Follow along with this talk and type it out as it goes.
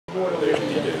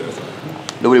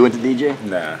Nobody went to DJ?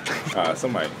 Nah,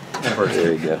 somebody.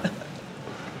 There you go.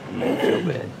 Don't feel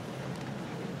bad.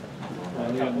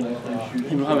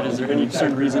 Hey, Muhammad, is there any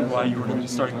certain reason why you were in the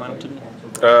starting lineup today?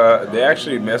 They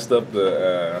actually messed up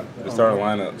the starting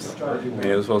lineups. And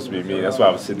it was supposed to be me. That's why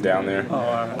I was sitting down there.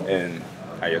 And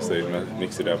I guess they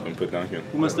mixed it up and put Duncan.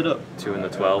 Who messed it up? 2 and the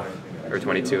 12, or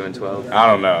 22 and 12. I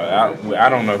don't know. I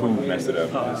don't know who messed it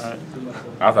up.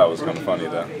 I thought it was kind of funny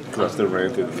though, because I still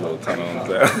ran through the little tunnel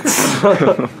and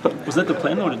stuff. Was that the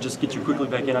plan though, to just get you quickly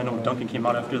back in? I know Duncan came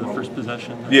out after the first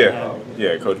possession. Yeah.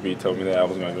 Coach B told me that I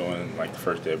was gonna go in like the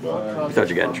first day of ball. I thought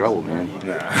you got in trouble, man.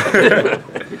 Nah.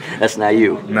 That's not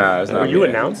you. Nah, it's not. Were you me.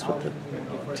 announced with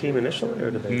the team initially,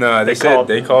 or did they? No, they called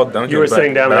Duncan. You were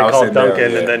sitting down, and they called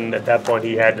Duncan, down, and then at that point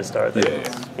he had to start.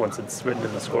 Once it's written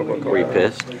in the scoreboard. Were you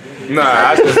pissed? Nah,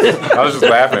 I was just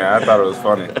laughing. I thought it was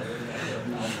funny.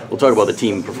 We'll talk about the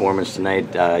team performance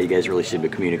tonight. You guys really seem to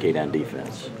communicate on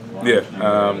defense. Yeah,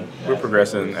 we're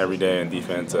progressing every day in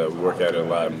defense. We work at it a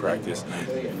lot in practice.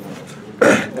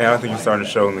 And I think it's starting to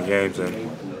show in the games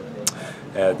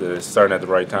and starting at the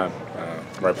right time,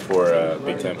 right before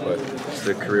Big Ten play.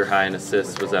 The career high in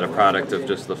assists, was that a product of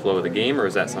just the flow of the game, or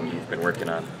is that something you've been working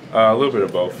on? A little bit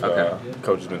of both. Okay.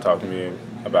 Coach has been talking to me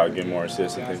about getting more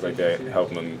assists and things like that,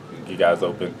 helping them get guys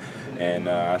open. And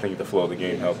I think the flow of the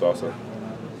game helped also.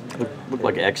 Looked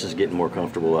like X is getting more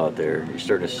comfortable out there. You're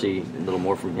starting to see a little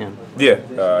more from him.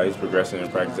 Yeah, he's progressing in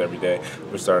practice every day.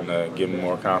 We're starting to give him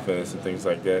more confidence and things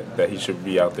like that he should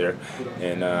be out there.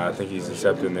 And I think he's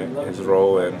accepting his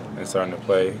role and starting to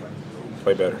play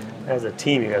better. As a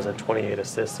team, you guys had 28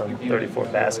 assists on 34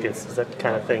 baskets. Does that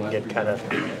kind of thing get kind of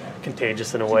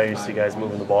contagious in a way? You see guys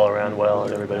moving the ball around well,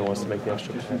 and everybody wants to make the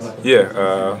extra pass.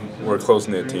 Yeah, we're a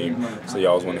close-knit team, so you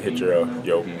always want to hit your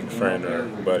open friend or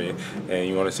buddy, and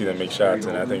you want to see them make shots,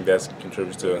 and I think that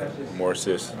contributes to more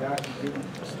assists.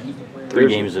 3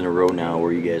 games in a row now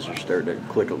where you guys are starting to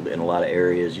click in a lot of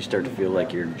areas. You start to feel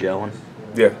like you're gelling?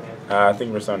 Yeah, I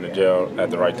think we're starting to gel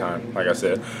at the right time. Like I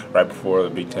said, right before the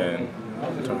Big Ten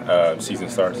season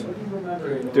starts.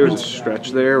 There was a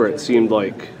stretch there where it seemed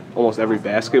like almost every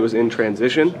basket was in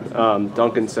transition.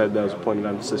 Duncan said that was a point of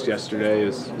emphasis yesterday.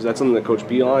 Is that something that Coach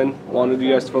Beilein wanted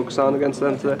you guys to focus on against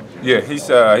them today? Yeah, he's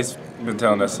been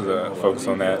telling us to focus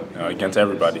on that against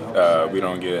everybody. We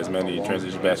don't get as many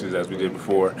transition baskets as we did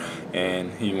before,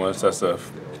 and he wants us to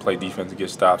play defense and get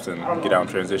stops and get out in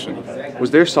transition.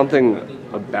 Was there something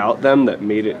about them that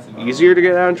made it easier to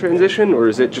get out in transition, or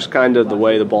is it just kind of the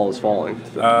way the ball is falling?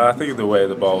 I think it's the way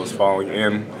the ball was falling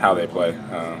and how they play.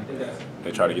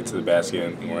 They try to get to the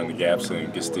basket and we're in the gaps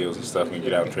and get steals and stuff and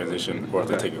get out in transition, or if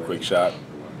they take a quick shot.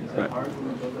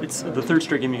 It's the third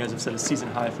straight game you guys have set a season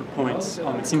high for points.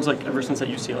 It seems like ever since that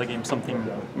UCLA game,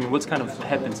 what's kind of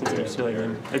happened since the UCLA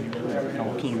game?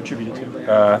 What can you attribute it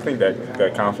to? I think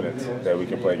that confidence that we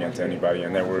can play against anybody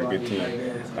and that we're a good team.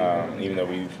 Even though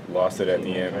we lost it at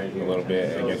the end a little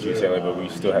bit against UCLA, but we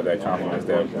still have that confidence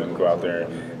that we can go out there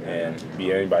and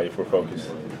beat anybody if we're focused.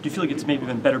 Do you feel like it's maybe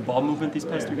been better ball movement these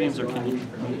past 3 games, or what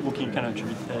can you kind of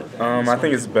attribute to that? I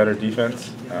think it's better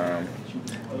defense.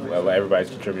 Everybody's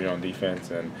contributing on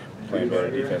defense and playing better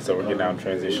defense, so we're getting out in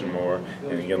transition more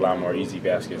and get a lot more easy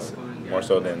baskets, more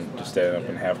so than just standing up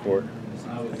in half court.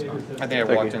 I think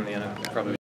I walked in the end probably.